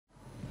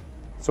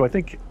So I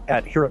think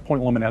here at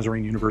Point Loma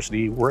Nazarene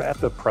University, we're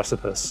at the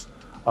precipice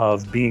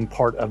of being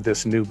part of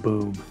this new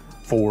boom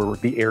for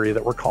the area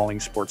that we're calling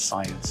sports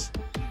science.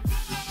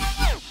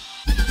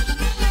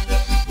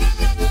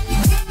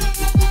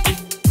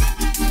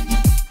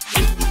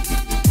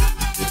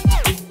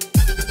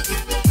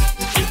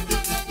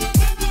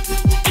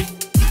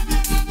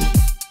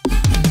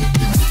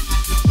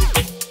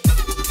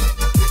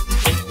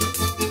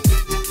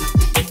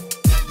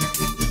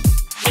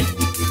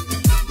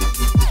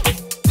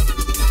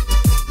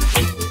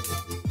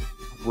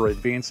 We're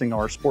advancing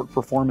our sport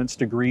performance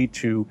degree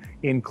to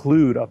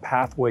include a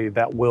pathway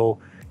that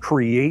will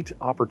create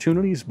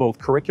opportunities both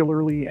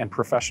curricularly and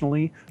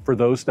professionally for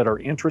those that are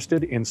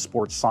interested in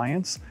sports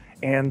science.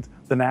 And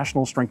the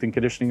National Strength and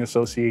Conditioning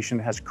Association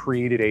has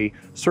created a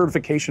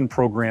certification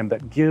program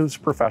that gives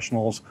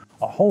professionals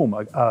a home,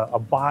 a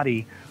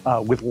body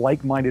with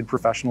like-minded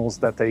professionals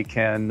that they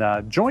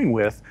can join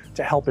with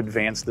to help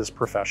advance this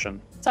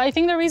profession. So I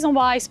think the reason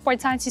why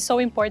sports science is so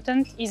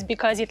important is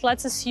because it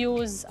lets us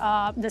use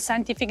the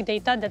scientific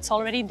data that's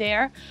already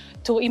there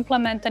to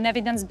implement an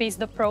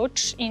evidence-based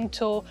approach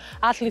into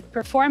athlete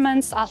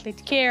performance,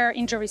 athlete care,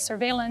 injury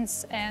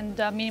surveillance, and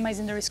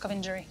minimizing the risk of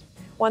injury.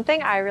 One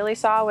thing I really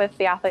saw with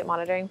the athlete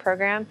monitoring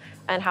program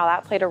and how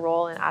that played a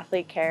role in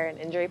athlete care and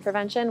injury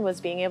prevention was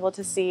being able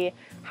to see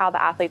how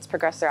the athletes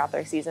progress throughout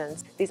their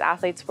seasons. These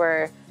athletes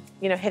were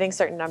hitting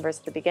certain numbers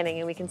at the beginning,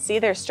 and we can see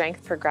their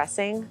strength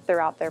progressing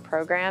throughout their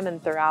program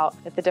and throughout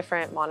the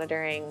different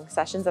monitoring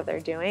sessions that they're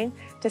doing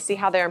to see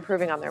how they're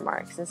improving on their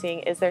marks and seeing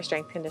is their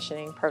strength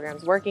conditioning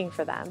programs working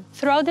for them.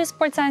 Throughout this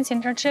sports science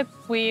internship,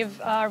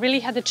 we've really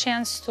had the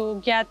chance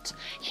to get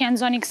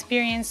hands-on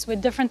experience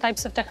with different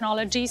types of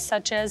technologies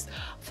such as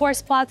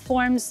force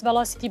platforms,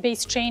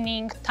 velocity-based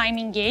training,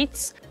 timing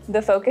gates.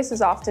 The focus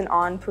is often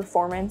on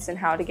performance and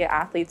how to get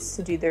athletes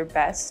to do their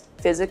best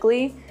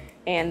physically,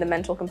 and the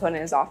mental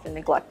component is often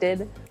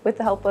neglected. With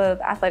the help of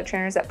athletic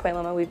trainers at Point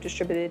Loma, we've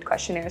distributed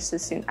questionnaires to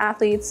student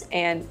athletes,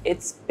 and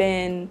it's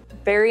been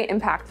very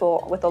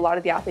impactful with a lot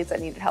of the athletes that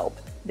needed help.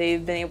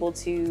 They've been able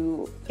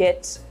to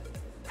get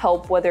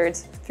help, whether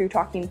it's through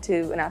talking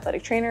to an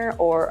athletic trainer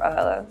or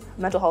a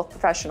mental health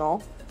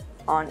professional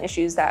on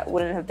issues that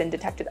wouldn't have been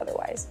detected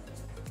otherwise.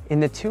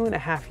 In the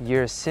 2.5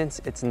 years since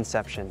its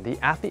inception, the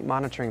athlete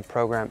monitoring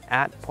program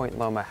at Point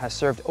Loma has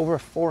served over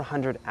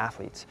 400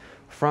 athletes,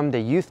 from the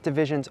youth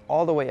divisions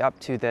all the way up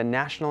to the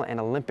national and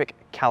Olympic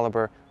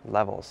caliber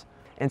levels.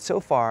 And so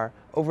far,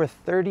 over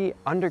 30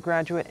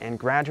 undergraduate and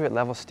graduate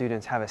level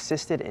students have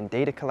assisted in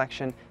data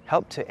collection,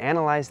 helped to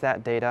analyze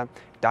that data,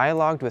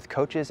 dialogued with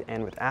coaches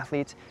and with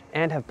athletes,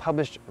 and have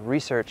published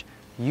research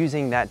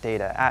using that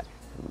data at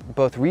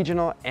both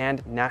regional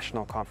and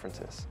national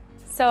conferences.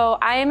 So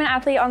I am an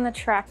athlete on the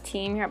track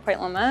team here at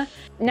Point Loma.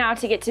 Now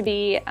to get to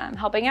be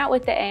helping out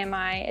with the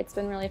AMI, it's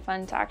been really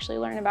fun to actually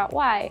learn about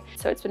why.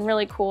 So it's been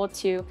really cool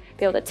to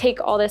be able to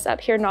take all this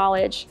up here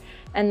knowledge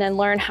and then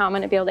learn how I'm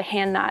going to be able to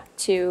hand that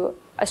to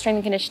a strength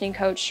and conditioning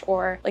coach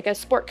or like a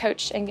sport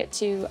coach and get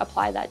to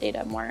apply that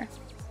data more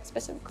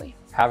specifically.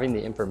 Having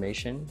the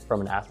information from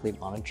an athlete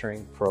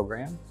monitoring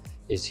program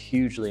is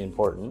hugely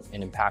important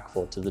and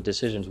impactful to the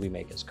decisions we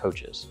make as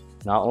coaches.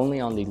 Not only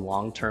on the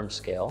long-term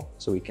scale,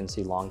 so we can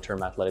see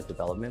long-term athletic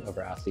development of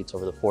our athletes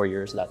over the 4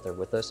 years that they're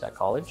with us at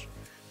college,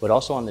 but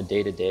also on the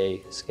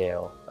day-to-day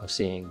scale of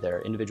seeing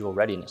their individual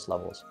readiness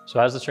levels. So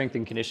as the strength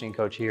and conditioning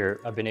coach here,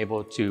 I've been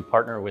able to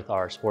partner with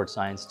our sports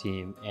science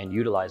team and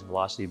utilize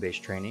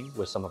velocity-based training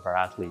with some of our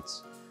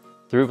athletes.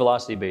 Through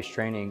velocity-based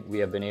training, we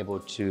have been able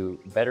to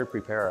better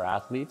prepare our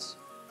athletes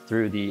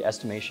through the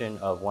estimation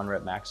of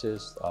 1-rep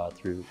maxes,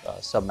 through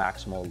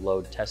submaximal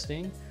load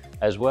testing,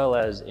 as well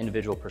as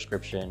individual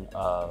prescription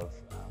of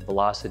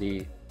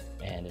velocity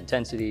and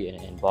intensity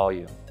and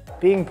volume.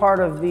 Being part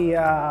of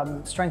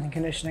the strength and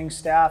conditioning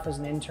staff as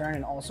an intern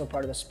and also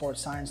part of the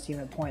sports science team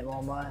at Point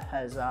Loma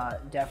has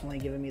definitely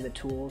given me the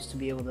tools to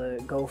be able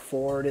to go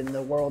forward in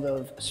the world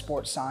of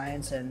sports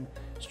science and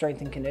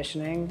strength and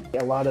conditioning.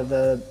 A lot of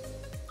the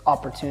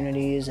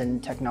opportunities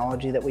and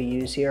technology that we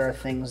use here are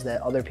things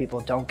that other people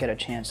don't get a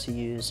chance to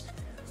use.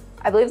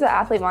 I believe the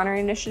Athlete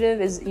Monitoring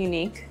Initiative is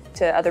unique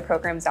to other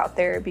programs out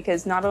there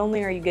because not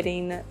only are you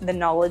getting the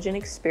knowledge and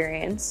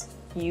experience,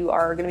 you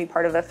are going to be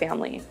part of a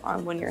family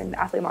when you're in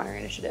the Athlete Monitoring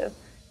Initiative.